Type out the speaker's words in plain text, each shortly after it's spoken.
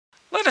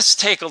Let us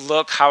take a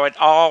look how it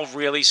all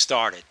really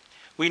started.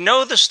 We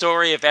know the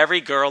story of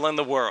every girl in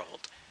the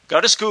world.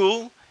 Go to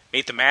school,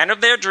 meet the man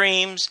of their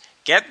dreams,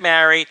 get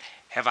married,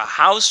 have a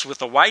house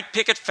with a white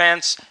picket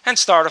fence, and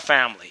start a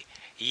family.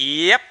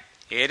 Yep,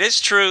 it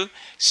is true.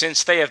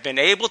 Since they have been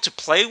able to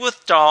play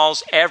with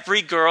dolls,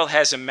 every girl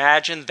has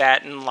imagined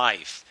that in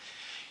life.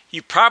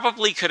 You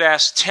probably could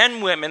ask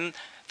 10 women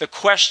the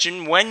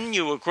question, when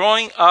you were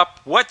growing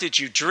up, what did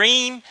you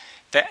dream?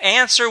 The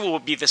answer will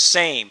be the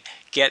same.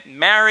 Get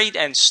married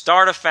and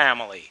start a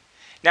family.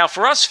 Now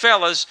for us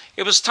fellas,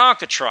 it was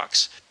Tonka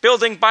trucks,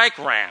 building bike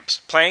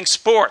ramps, playing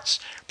sports,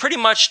 pretty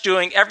much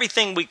doing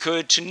everything we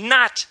could to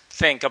not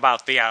think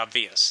about the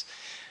obvious.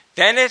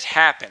 Then it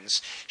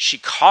happens. She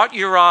caught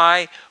your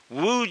eye,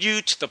 wooed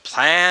you to the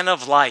plan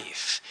of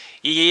life.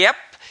 Yep,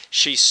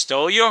 she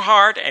stole your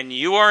heart and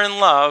you are in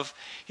love.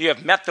 You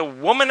have met the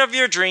woman of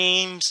your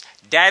dreams.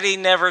 Daddy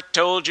never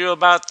told you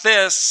about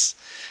this.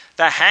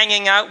 The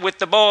hanging out with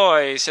the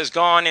boys has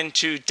gone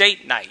into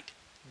date night,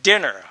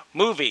 dinner,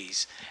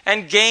 movies,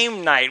 and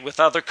game night with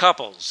other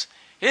couples.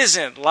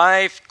 Isn't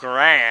life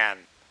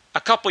grand?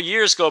 A couple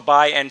years go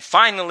by and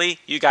finally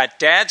you got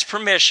Dad's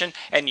permission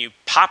and you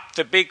pop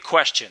the big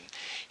question.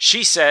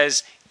 She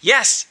says,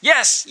 yes,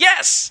 yes,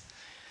 yes.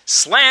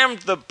 Slammed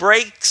the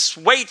brakes,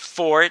 wait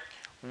for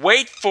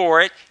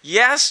it,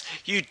 yes,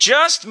 you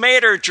just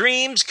made her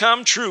dreams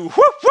come true.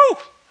 Woo, woo!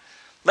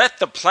 Let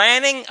the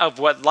planning of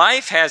what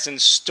life has in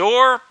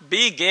store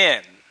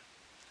begin.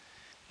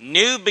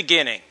 New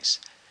beginnings.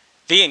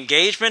 The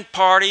engagement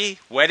party,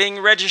 wedding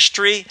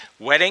registry,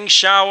 wedding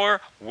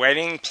shower,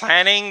 wedding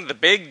planning, the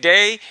big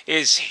day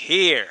is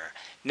here.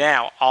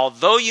 Now,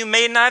 although you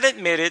may not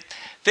admit it,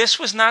 this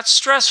was not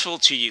stressful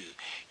to you.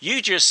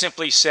 You just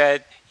simply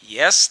said,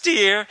 yes,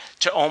 dear,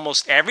 to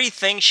almost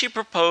everything she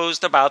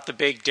proposed about the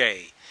big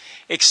day.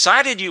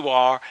 Excited you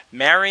are,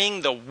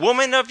 marrying the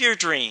woman of your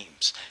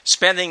dreams.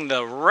 Spending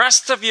the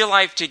rest of your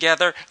life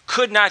together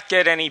could not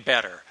get any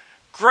better.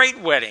 Great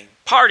wedding,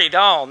 partied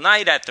all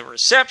night at the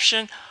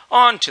reception,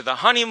 on to the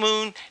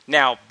honeymoon,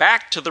 now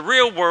back to the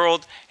real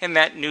world and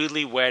that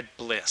newlywed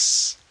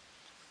bliss.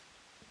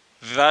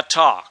 The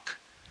talk.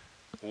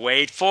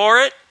 Wait for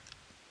it.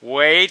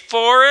 Wait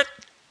for it.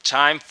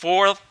 Time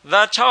for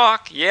the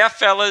talk. Yeah,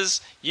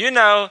 fellas, you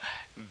know,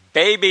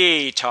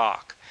 baby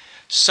talk.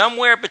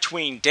 Somewhere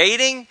between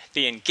dating,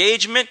 the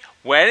engagement,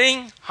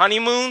 wedding,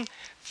 honeymoon,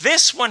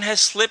 this one has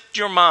slipped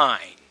your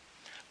mind.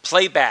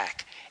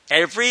 Playback.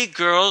 Every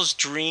girl's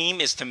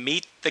dream is to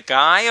meet the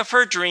guy of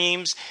her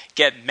dreams,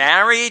 get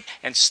married,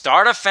 and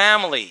start a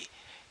family.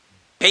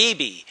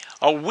 Baby,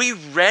 are we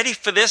ready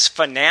for this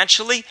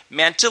financially,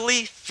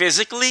 mentally,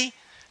 physically?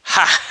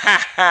 Ha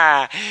ha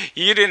ha!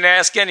 You didn't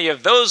ask any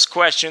of those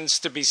questions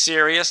to be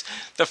serious.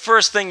 The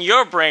first thing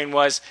your brain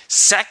was,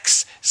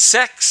 sex,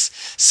 sex,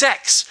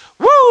 sex.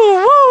 Woo,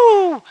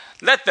 woo!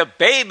 Let the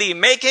baby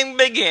making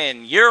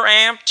begin. You're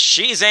amped,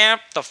 she's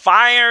amped. The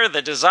fire,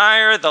 the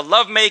desire, the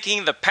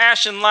lovemaking, the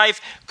passion life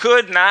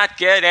could not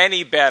get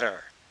any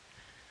better.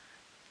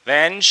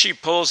 Then she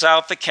pulls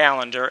out the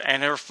calendar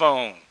and her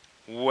phone.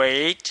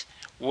 Wait,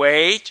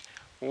 wait,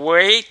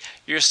 wait.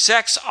 Your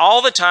sex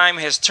all the time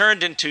has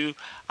turned into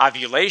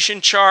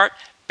ovulation chart,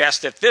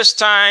 best at this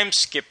time,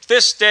 skip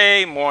this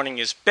day, morning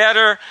is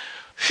better.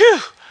 Phew!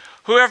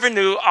 Whoever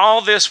knew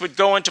all this would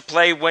go into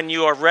play when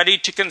you are ready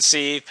to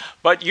conceive,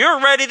 but you're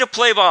ready to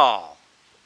play ball.